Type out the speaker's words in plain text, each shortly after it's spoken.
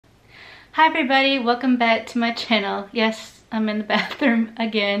Hi everybody, welcome back to my channel. Yes, I'm in the bathroom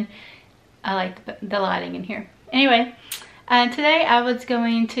again. I like the lighting in here. Anyway, today I was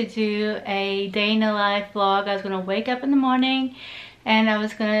going to do a day in the life vlog. I was going to wake up in the morning and I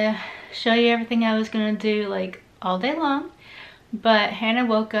was going to show you everything I was going to do like all day long. But Hannah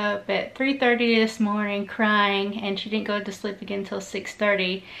woke up at 3:30 this morning crying and she didn't go to sleep again until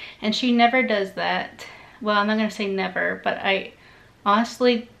 6:30. And she never does that. Well, I'm not going to say never, but I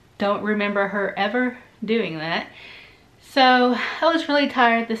honestly don't remember her ever doing that. So I was really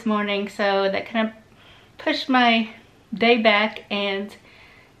tired this morning, so that kind of pushed my day back, and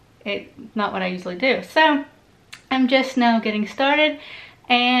it's not what I usually do. So I'm just now getting started,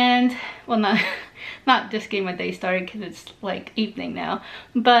 and well, not just getting my day started because it's like evening now,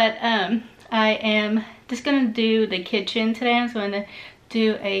 but I am just gonna do the kitchen today. I'm going to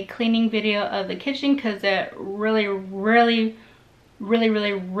do a cleaning video of the kitchen because it really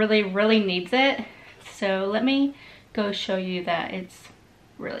needs it. So let me go show you that. It's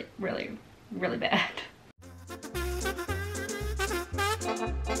really bad.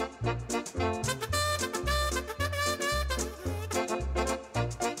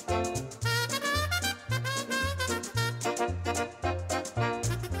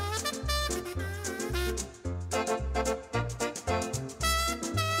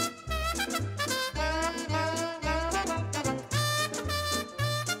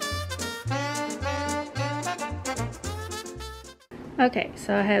 Okay,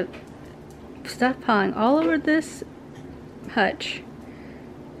 so I have stuff piling all over this hutch.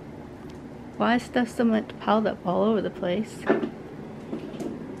 Why is stuff so much piled up all over the place?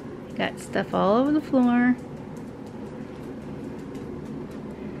 Got stuff all over the floor.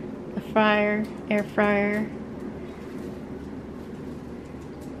 The fryer, air fryer.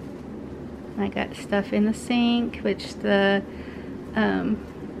 I got stuff in the sink, which the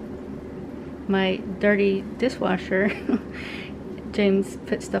my dirty dishwasher James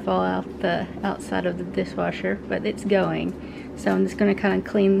put stuff all out the outside of the dishwasher, but it's going. So I'm just going to kind of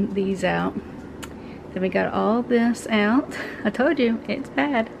clean these out. Then we got all this out. I told you, it's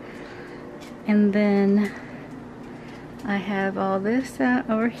bad. And then I have all this out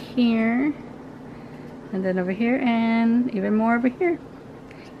over here. And then over here, and even more over here.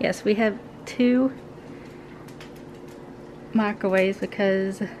 Yes, we have 2 microwaves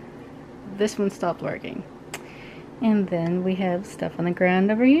because this one stopped working. And then we have stuff on the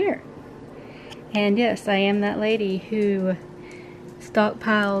ground over here. And yes, I am that lady who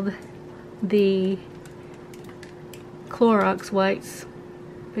stockpiled the Clorox wipes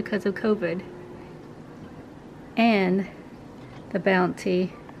because of COVID. And the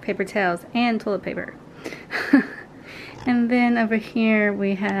Bounty paper towels and toilet paper. And then over here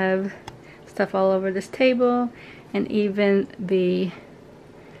we have stuff all over this table, and even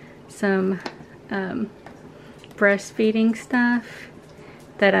some breastfeeding stuff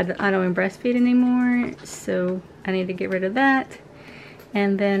that I don't breastfeed anymore, so I need to get rid of that.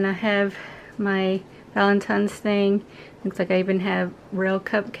 And then I have my Valentine's thing. Looks like I even have real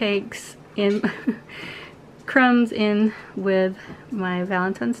cupcakes in crumbs in with my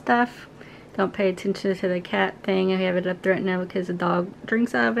Valentine stuff. Don't pay attention to the cat thing. I have it up there right now because the dog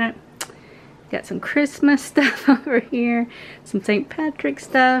drinks out of it. Got some Christmas stuff over here, some St. Patrick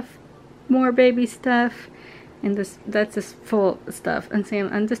stuff, more baby stuff. And that's just full of stuff. And see,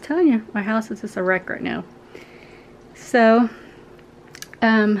 I'm just telling you, my house is just a wreck right now. So,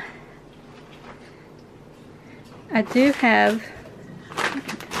 I do have,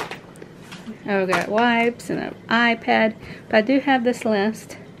 I've got wipes and an iPad, but I do have this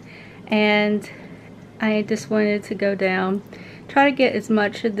list. And I just wanted to go down, try to get as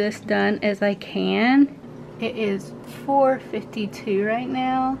much of this done as I can. It is 4:52 right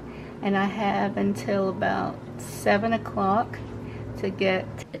now, and I have until about 7 o'clock to get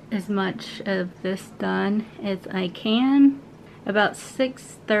as much of this done as I can. About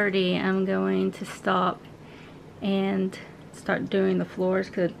 6:30 I'm going to stop and start doing the floors,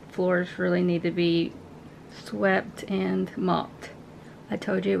 because the floors really need to be swept and mopped. I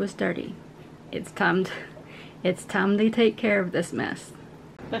told you it was dirty. It's time to take care of this mess.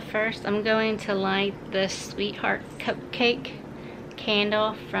 But first I'm going to light the Sweetheart Cupcake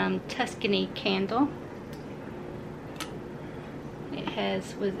candle from Tuscany Candle. It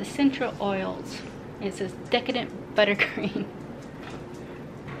has with essential oils. It says Decadent Buttercream.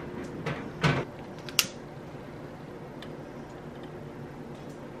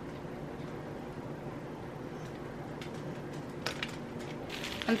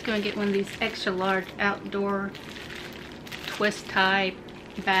 I'm just going to get one of these extra large outdoor twist tie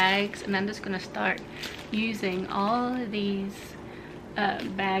bags, and I'm just going to start using all of these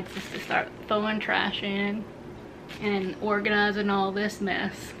bags just to start throwing trash in and organizing all this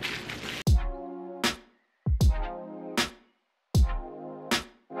mess.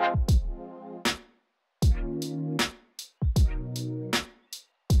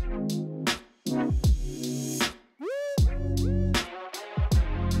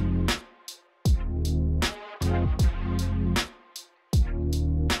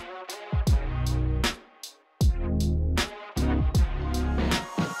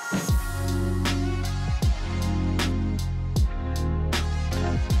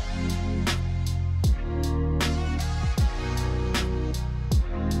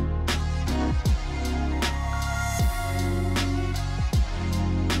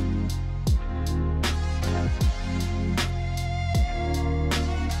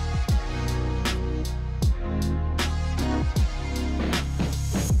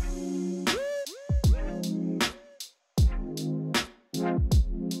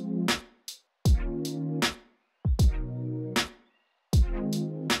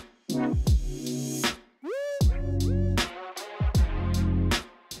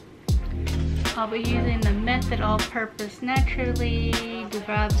 I'll be using the Method All-Purpose Naturally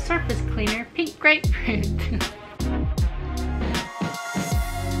Derived Surface Cleaner Pink Grapefruit.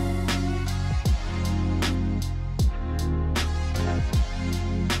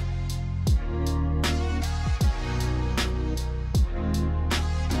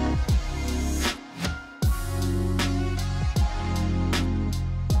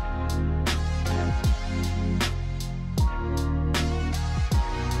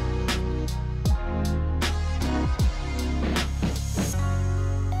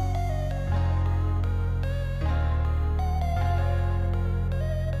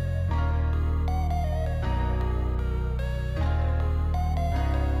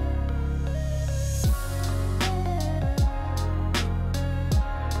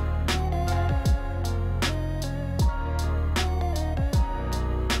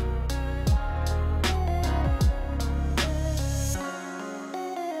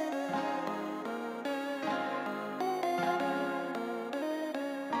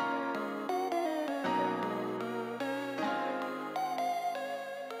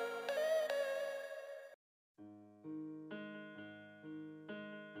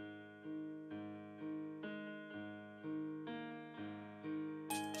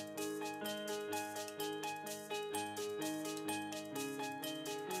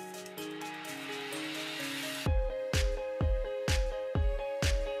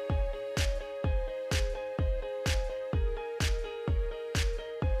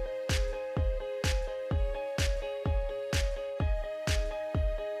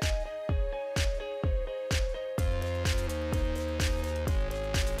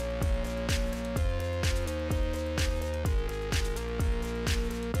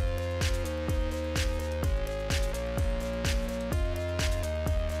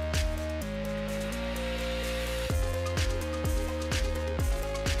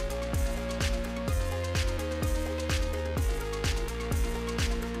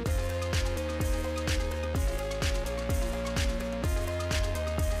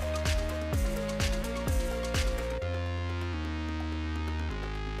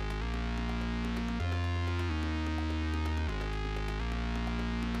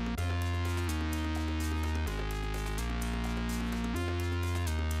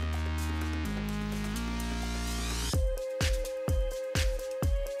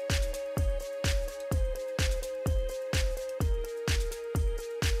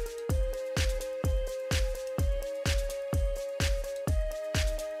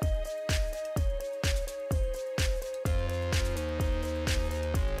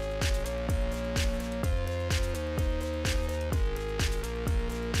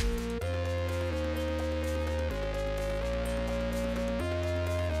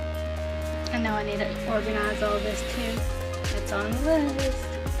 I know I need to organize all this too. It's on the list.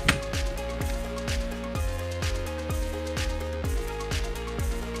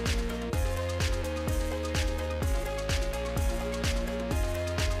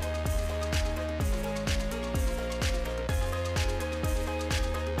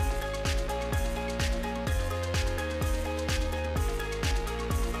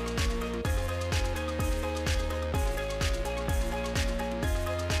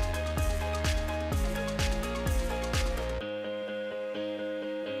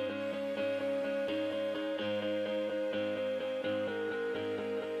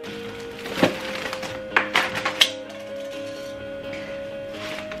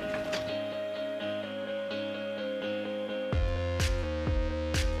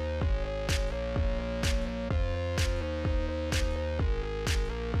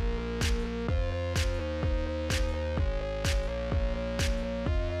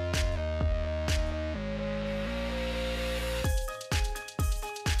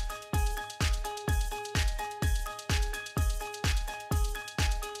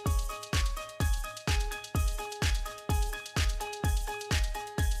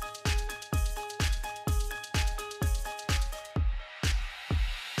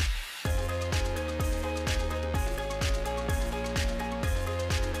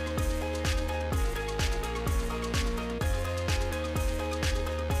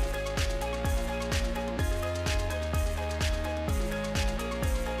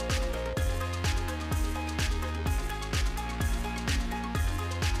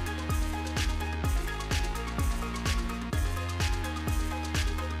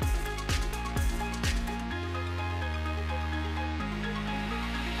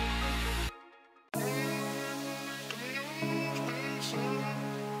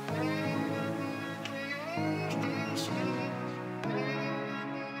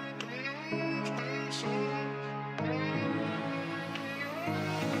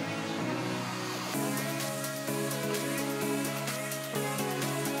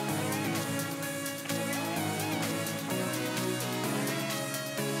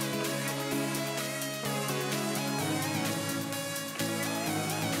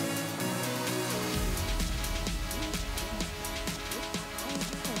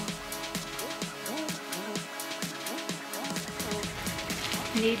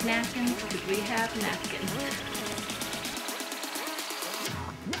 need napkins because we have napkins.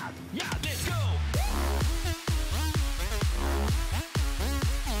 Let's go.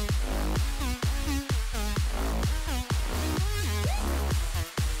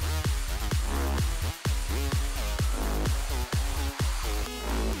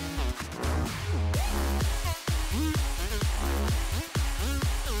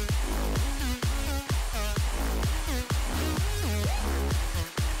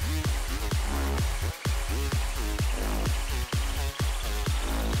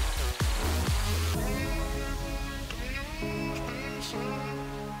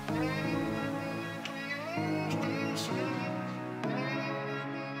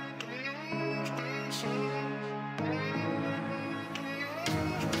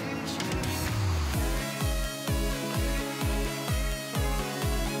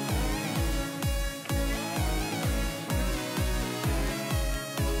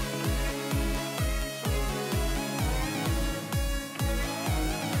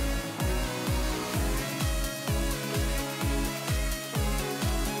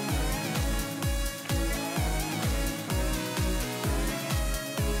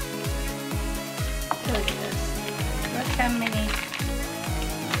 Look at this. Look how many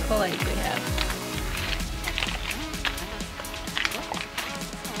toys we have.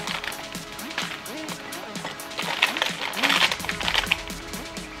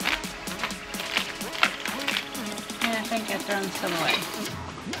 And I think I've thrown some away.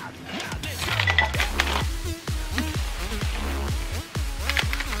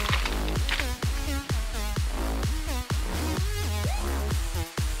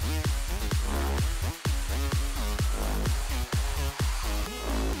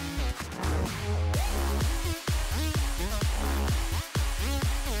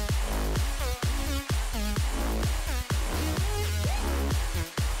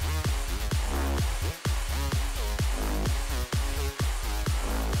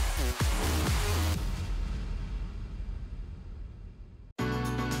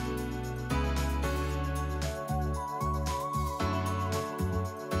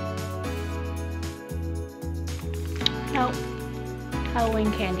 Oh,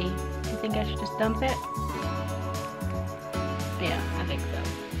 Halloween candy. You think I should just dump it? Yeah, I think so.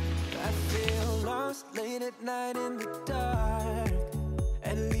 I feel lost late at night in the dark.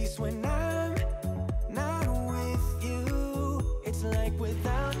 At least when I'm not with you, it's like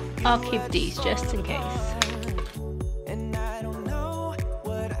without you. I'll keep these just in case. And I don't know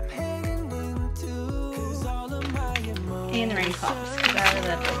what I'm heading into. 'Cause all of my emotions And the ring pops, because I really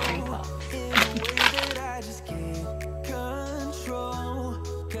love those ring pops. in a way that I just can't control.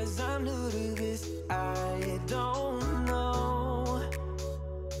 'Cause I'm new to this, I don't know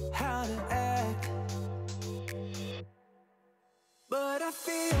how to act. But I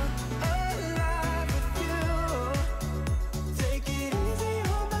feel alive with you. Take it easy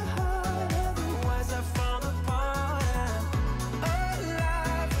on my heart, otherwise I fall apart. I'm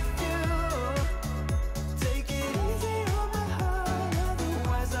alive with you. Take it easy on my heart,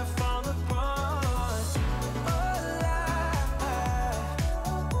 otherwise I fall apart.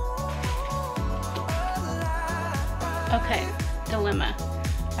 Okay, dilemma.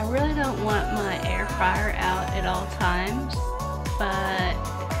 I really don't want my air fryer out at all times, but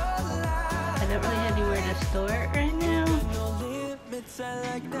I don't really have anywhere to store it right now.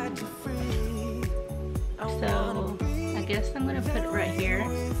 So I guess I'm gonna put it right here.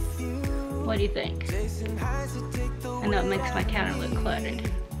 What do you think? I know it makes my counter look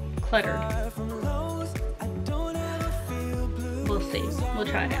cluttered. We'll see. We'll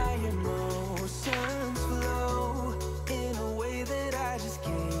try it out.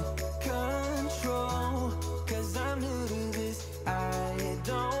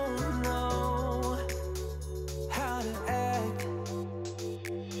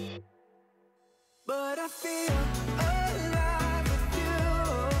 But I feel alive with you.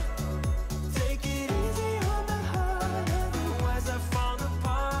 Take it easy on my heart, otherwise I fall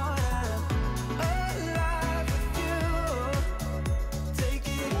apart. I'm alive with you. Take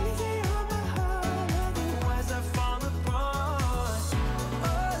it easy.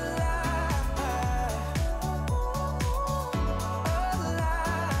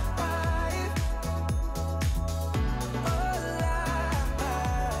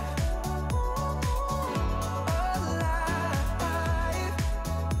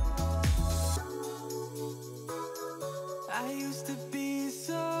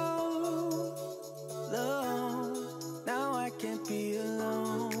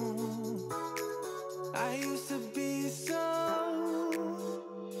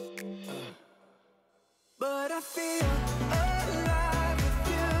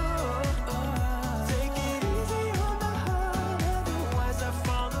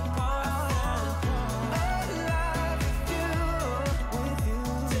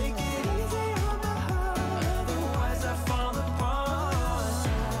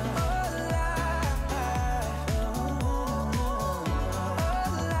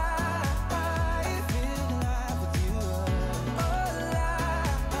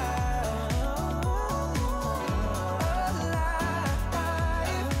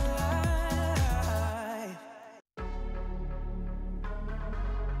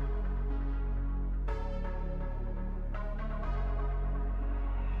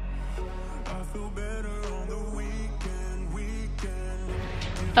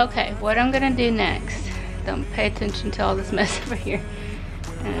 Okay, what I'm gonna do next, don't pay attention to all this mess over here.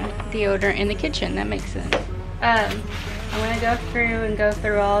 Deodorant in the kitchen, that makes sense. I'm gonna go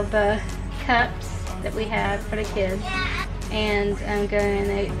through all the cups that we have for the kids. And I'm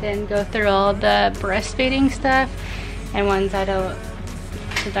gonna then go through all the breastfeeding stuff and ones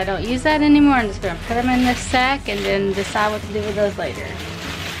since I don't use that anymore, I'm just gonna put them in this sack and then decide what to do with those later.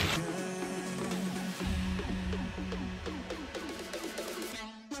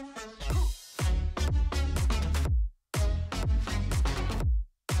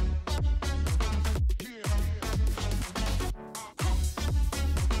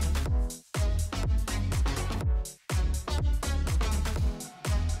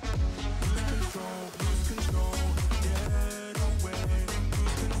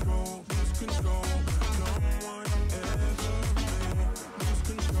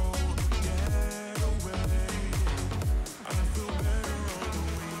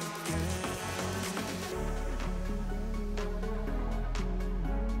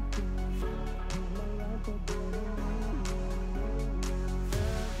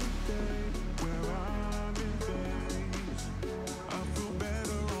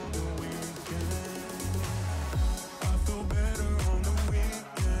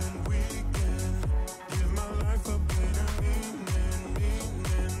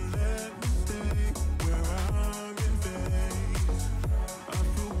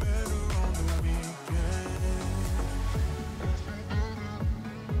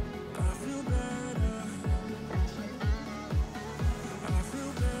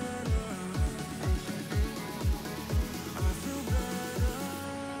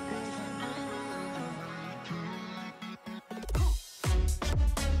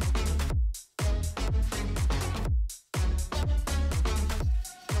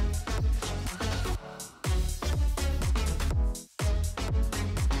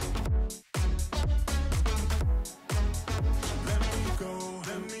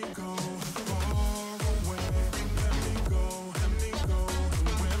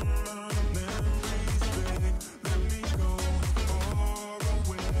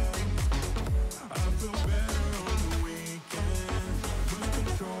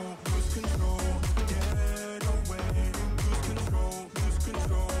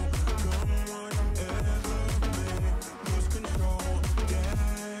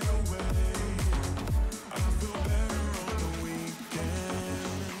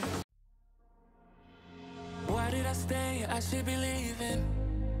 I should be leaving.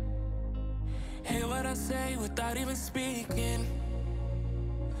 Hear what I say without even speaking.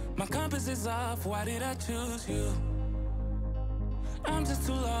 My compass is off, why did I choose you? I'm just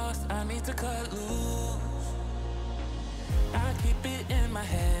too lost, I need to cut loose. I keep it in my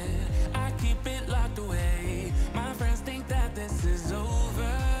head, I keep it locked away. My friends think that this is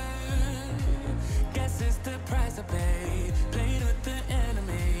over. Guess it's the price I paid. Played with the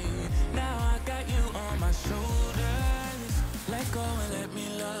enemy, now I got you on my shoulders. Let go and let me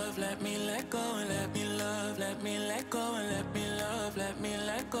love, let me let go and let me love, let me let go and let me love, let me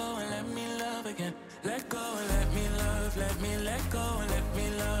let go and let me love again. Let go and let me love, let me let go and let me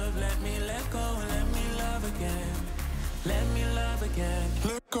love, let me let go and let me love again. Let me love again.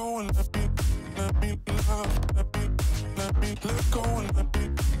 Let go and let me love, let me let go and let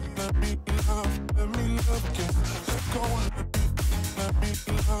me love, let me love again. Let go and let me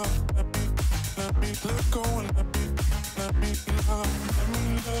love, let me let go and let me love again.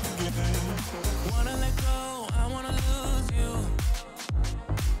 Wanna let go, I wanna lose you.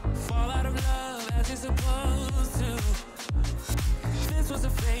 Fall out of love as you're supposed to. This was a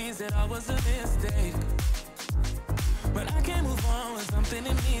phase that I was a mistake, but I can't move on with something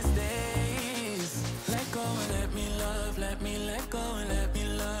in these days. Let go and let me love, let me let go and let me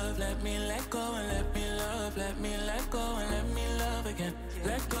love, let me let go and let me love, let me let go and let me love again.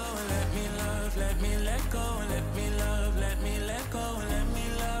 Let go and let me love, let me let go and let me love, let me let go and let me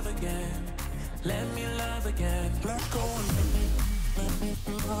love again. Let me love again. Let go and let me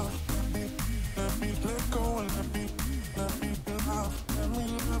love, let me let go and let me love, let me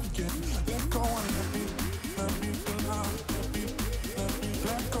love again. Let go and let me love, let me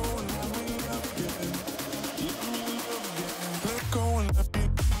let go and let me love again. Let go and let me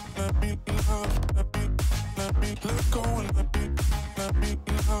love, let me let go and let me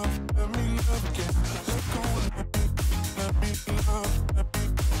love, let me love again. Let go and let me love,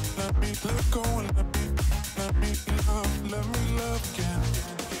 let me let go and let me love, let me love again.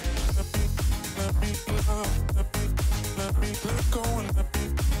 Let me love, let me let go and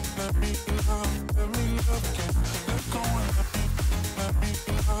let me love, let me love again. Let go and let me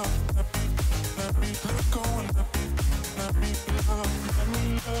love, let Let me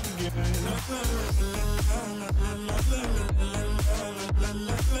love again.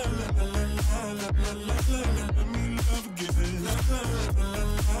 Let me love again.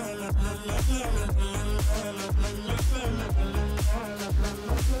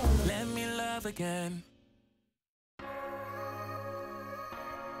 Let me love again.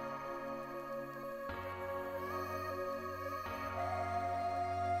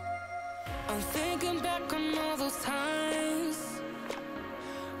 I'm thinking back on all those times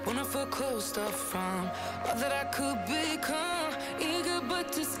when I felt closed off from all that I could become. Eager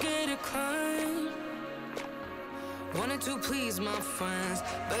but just scared to climb. Wanted to please my friends,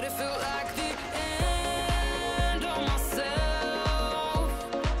 but it felt like the end of myself.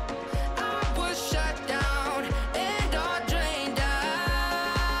 I was shut down and all drained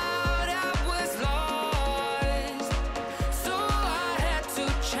out. I was lost, so I had to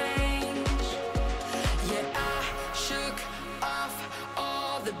change. Yeah, I shook off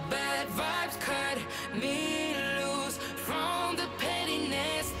all the bad vibes, cut me loose from the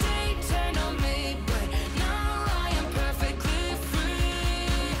pettiness. They turned on me, but now I am perfectly free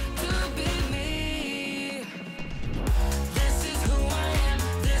to be me. This is who I am.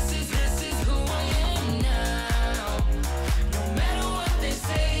 This is who I am now. No matter what they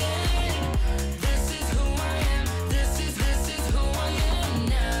saying, this is who I am. This is who I am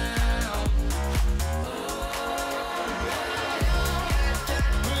now.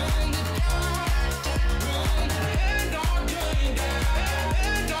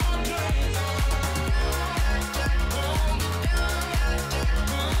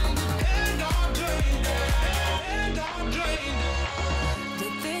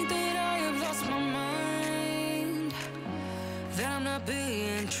 They think that I have lost my mind, that I'm not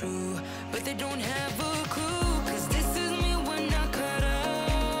being true, but they don't have a clue. 'Cause this is me when I cut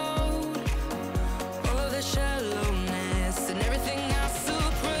out all the shallowness and everything I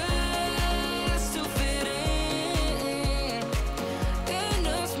suppressed to fit in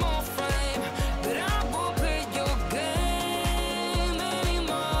a small frame. But I won't play your game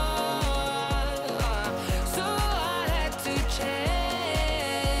anymore, so I had to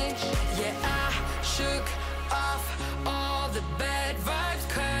change. Yeah, I shook off all the bad vibes,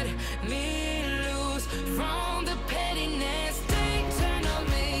 cut me loose from the pettiness. They turned on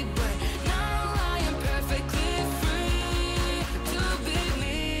me, but now I am perfectly free to be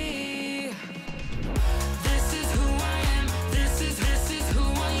me. This is who I am. This is who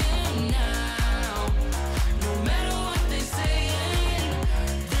I am now. No matter what they saying,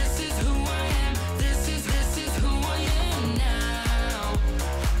 this is who I am. This is who I am now.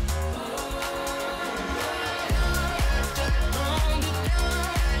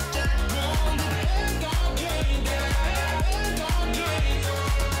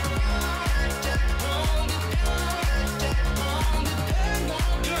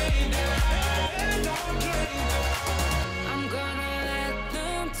 I'm gonna let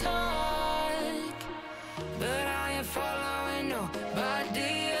them talk, but I ain't following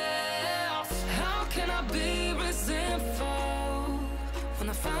nobody else. How can I be resentful when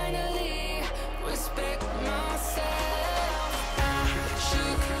I finally respect myself? I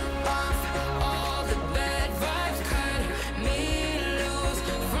shook off all the bad vibes, cut me loose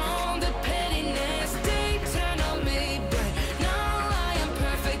from the pettiness. They turn on me, but now I am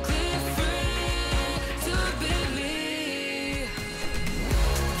perfectly free to be me.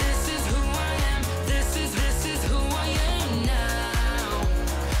 This is who I am. This is who I am now.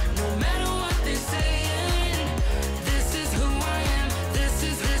 No matter what they saying, this is who I am. This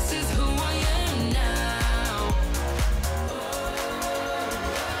is who I am now.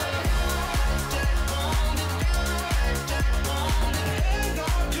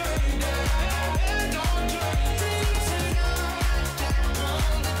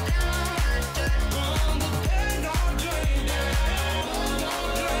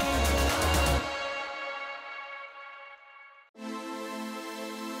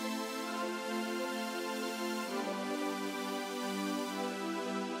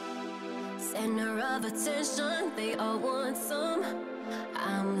 Center of attention, they all want some.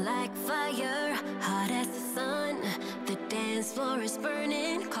 I'm like fire, hot as the sun. The dance floor is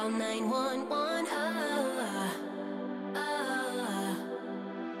burning, call 911.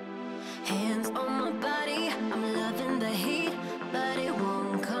 Hands on my body, I'm loving the heat, but it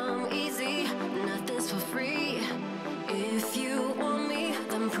won't come easy. Nothing's for free. If you want me,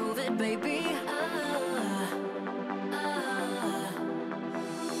 then prove it, baby.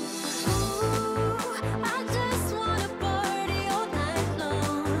 Ooh, I just wanna party all night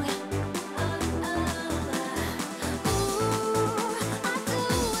long. Ooh, I do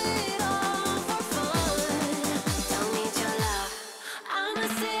it all for fun. Don't need your love.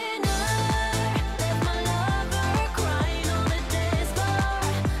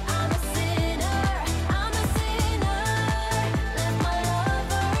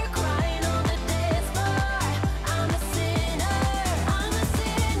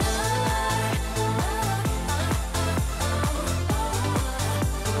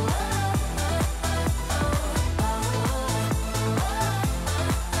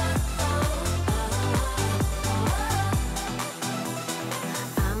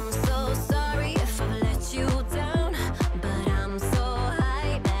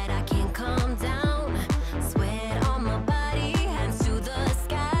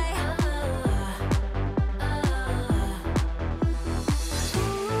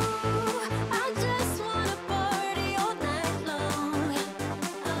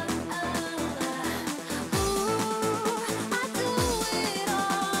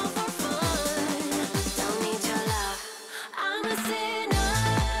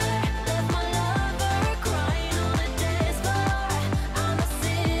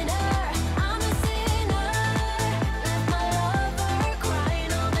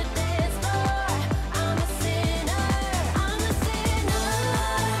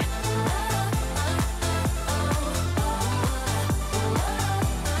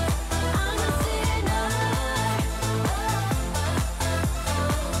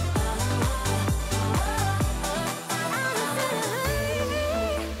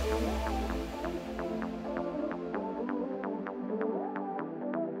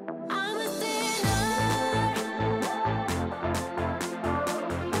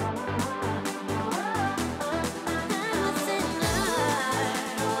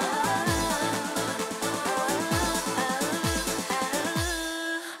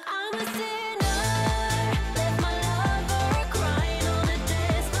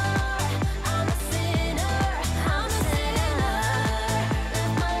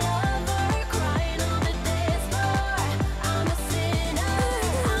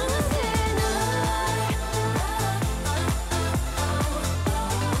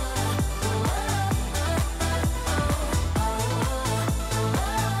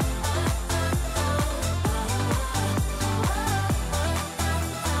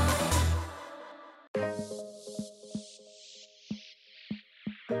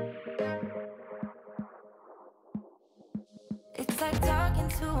 It's like talking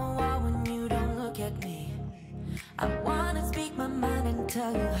to a wall when you don't look at me. I wanna speak my mind and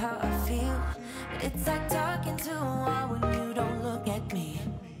tell you how I feel, but it's like talking to a wall when you don't look at me.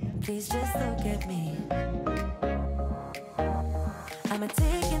 Please just look at me. I'm a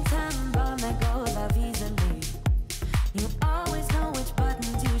ticking time bomb that goes off easily. You always know which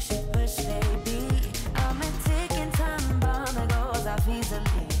buttons you should push, baby. I'm a ticking time bomb that goes off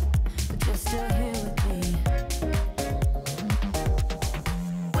easily, but you're still here with me.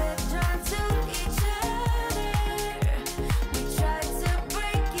 We're drawn to each other. We try to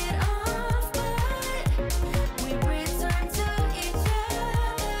break it off, but we return to each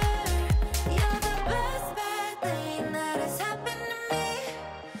other. You're the best bad thing that has happened to me.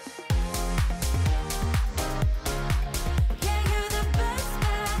 Yeah, you're the best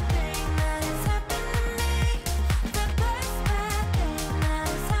bad thing that has happened to me. The best bad thing that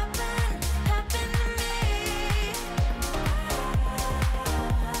has happened to me.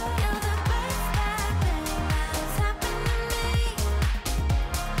 You're the best bad thing that has happened to me.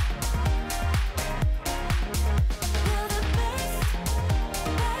 You're the best,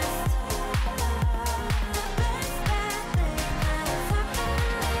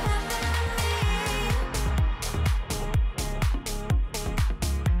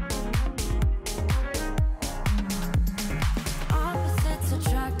 opposites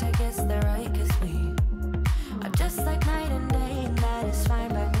attract, I guess they're right, 'cause we are just like night and day, and that is fine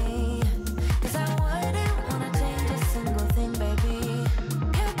by me. 'Cause I wouldn't wanna change a single thing, baby.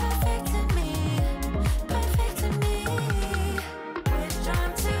 You're perfect to me, perfect to me. We're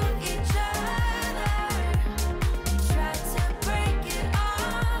drawn to each other. We try to break it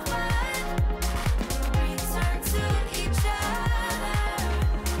off, but return to each other.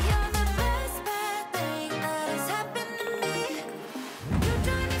 You're the best bad thing that has happened to me. You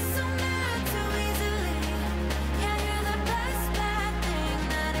drive me so mad too easily. Yeah, you're the best bad thing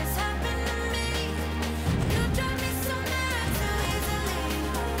that has happened to me. You drive me so mad too easily.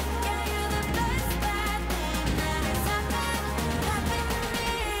 Yeah, you're the best bad thing that has happened to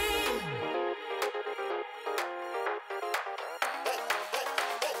me.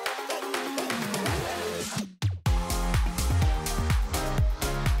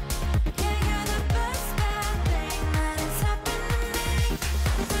 Yeah, you're the best bad thing that has happened to me.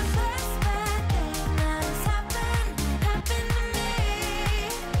 The best bad thing that has happened to me.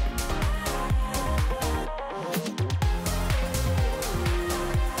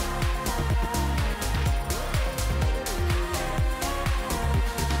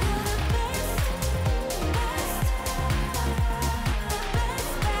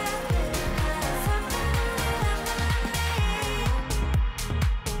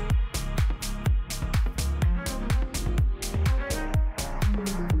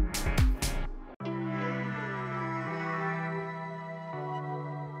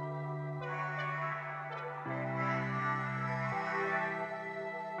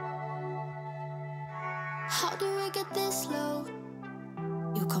 How do we get this low?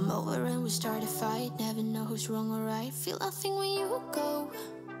 You come over and we start a fight. Never know who's wrong or right. Feel nothing when you go.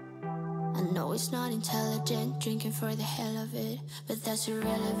 I know it's not intelligent, drinking for the hell of it, but that's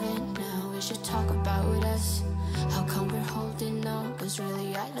irrelevant now. We should talk about us. How come we're holding on? 'Cause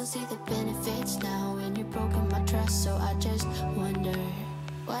really I don't see the benefits now. When you've broken my trust, so I just wonder,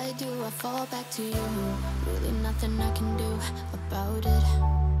 why do I fall back to you? Really nothing I can do about it.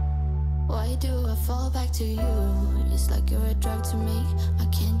 Why do I fall back to you? It's like you're a drug to me, I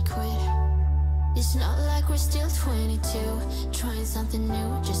can't quit. It's not like we're still 22, trying something new,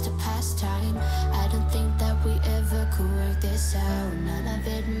 just a pastime. I don't think that we ever could work this out. None of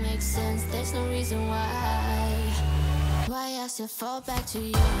it makes sense, there's no reason why I still fall back to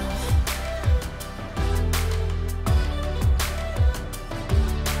you.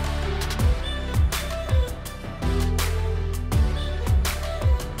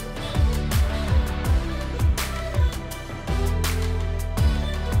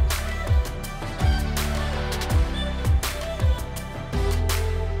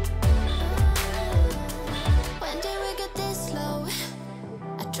 When did we get this low?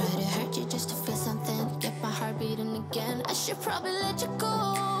 I try to hurt you just to feel something, get my heart beating again. I should probably let you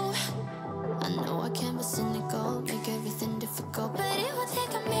go. I know I can be cynical, make everything difficult, but it would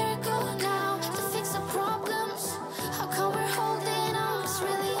take a miracle now to fix our problems. How come we're holding on? 'Cause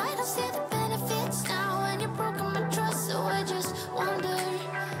really I don't see the benefits now. And you've broken my trust, so I just wonder,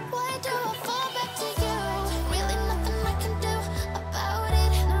 why do I fall back to you? Really nothing I can do about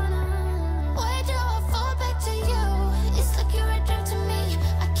it. Why do I fall back to you? It's like you're a drug to me,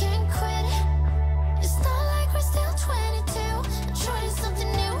 I can't quit. It's not like we're still 22, trying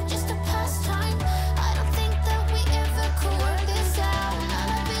something new,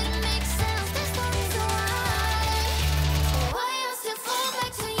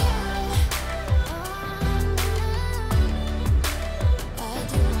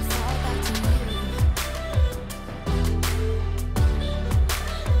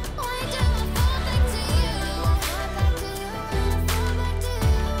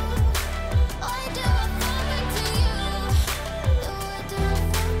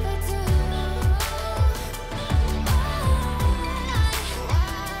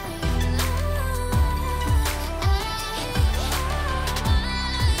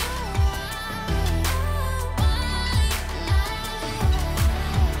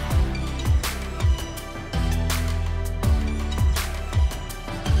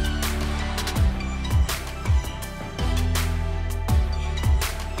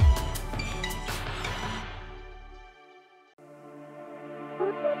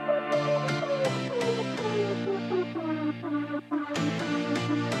 I've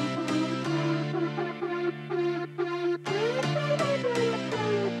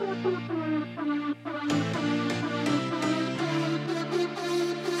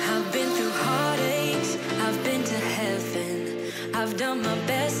been through heartaches, I've been to heaven. I've done my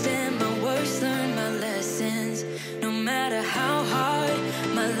best and my worst, learned my lessons. No matter how hard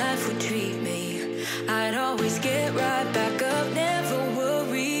my life would treat me, I'd always get right back up, never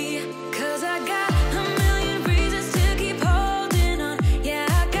worry. 'Cause I got a million reasons to keep holding on. Yeah,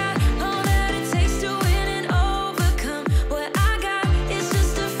 I got all that it takes to win and overcome. What I got is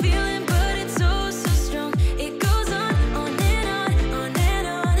just a feeling, but it's oh so strong. It goes on and on, on and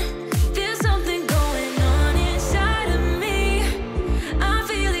on. There's something going on inside of me. I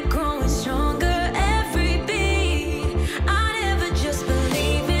feel it growing stronger every beat. I never just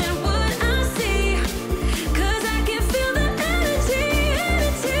believe in what I see, 'cause I can feel the energy,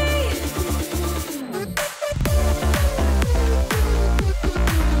 energy.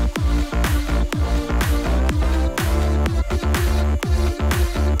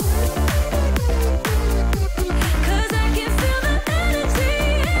 'Cause I can feel the energy,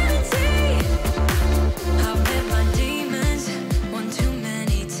 energy. I've met my demons one too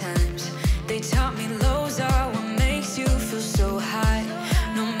many times. They taught me lows are what makes you feel so high.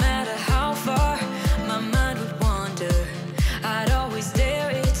 No matter how far my mind would wander, I'd always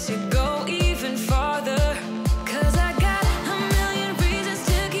dare it to go even farther. 'Cause I got a million reasons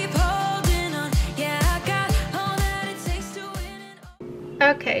to keep holding on. Yeah, I got all that it takes to win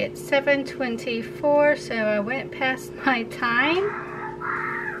and Okay, it's 7:24, so I went past my time.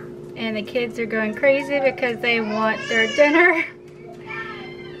 And the kids are going crazy because they want their dinner.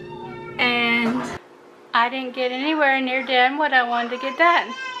 And I didn't get anywhere near done what I wanted to get done.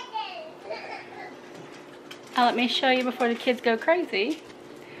 Now let me show you before the kids go crazy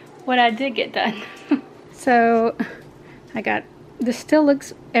what I did get done. So I got, this still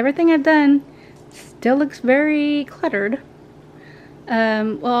looks, everything I've done still looks very cluttered.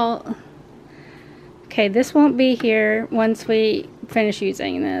 Well, okay, this won't be here once we finish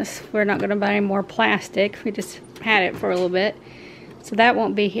using this. We're not going to buy any more plastic. We just had it for a little bit. So that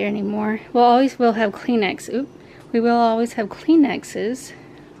won't be here anymore. We'll always will have Kleenex. Oop. We will always have Kleenexes.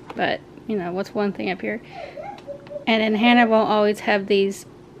 But, you know, what's one thing up here? And then Hannah won't always have these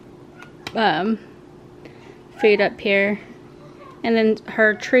food up here. And then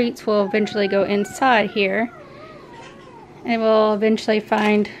her treats will eventually go inside here. And we'll eventually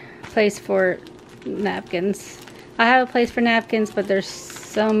find a place for napkins. I have a place for napkins, but there's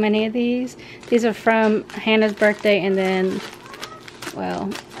so many of these. These are from Hannah's birthday, and then, well,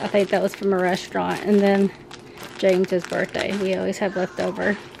 I think that was from a restaurant, and then James's birthday. We always have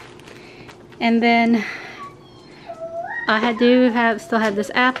leftover. And then I still have this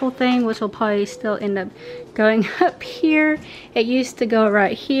apple thing, which will probably still end up going up here. It used to go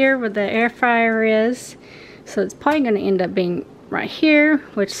right here where the air fryer is. So it's probably going to end up being right here,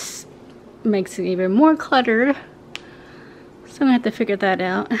 which makes it even more cluttered. So I'm going to have to figure that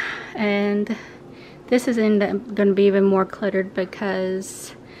out. And this is going to be even more cluttered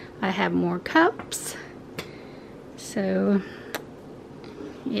because I have more cups. So,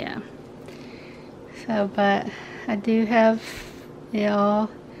 yeah. So, but I do have it all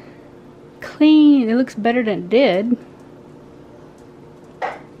clean. It looks better than it did.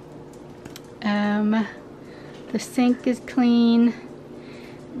 The sink is clean.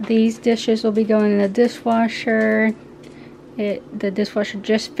 These dishes will be going in the dishwasher. The dishwasher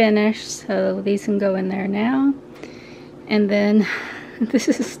just finished, so these can go in there now. And then this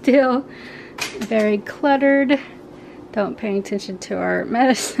is still very cluttered. Don't pay attention to our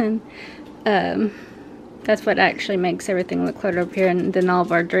medicine. That's what actually makes everything look cluttered up here, and then all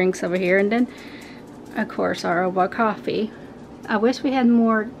of our drinks over here, and then of course our coffee. I wish we had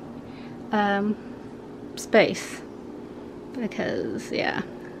more space, because yeah,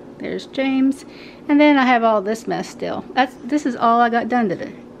 there's James, and then I have all this mess still. This is all I got done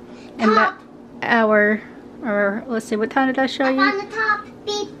today. And that hour, or let's see, what time did I show you? On the top,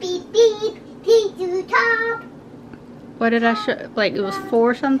 beep beep beep, beep to the top. What did I show? Like it was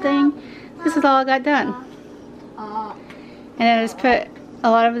 4 something. This is all I got done. And I just put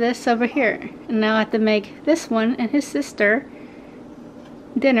a lot of this over here, and now I have to make this one and his sister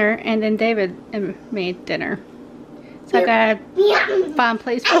dinner, and then David and me dinner. So I gotta find a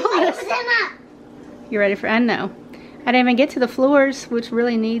place for all this. You ready for? I know. I didn't even get to the floors, which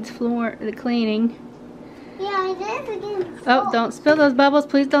really needs the cleaning. Yeah, I did again. Oh, don't spill those bubbles.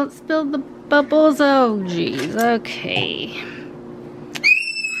 Please don't spill the bubbles. Oh, jeez. Okay.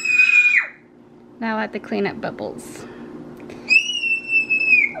 Now I have to clean up bubbles.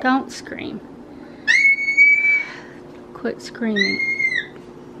 Don't scream. Quit screaming.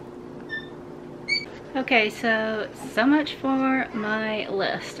 Okay, so much for my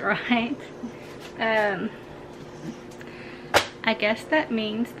list, right? I guess that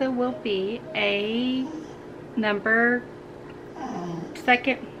means there will be a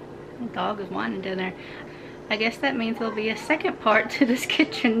second. The dog is whining down there. I guess that means there'll be a second part to this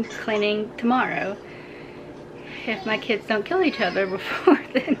kitchen cleaning tomorrow. If my kids don't kill each other before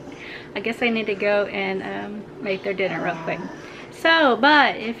then. I guess I need to go and make their dinner real quick. So,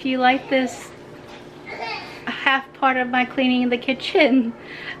 but if you like this half part of my cleaning the kitchen,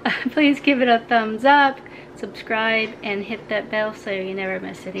 please give it a thumbs up, subscribe, and hit that bell so you never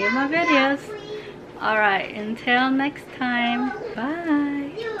miss any of my videos. Alright, until next time, bye.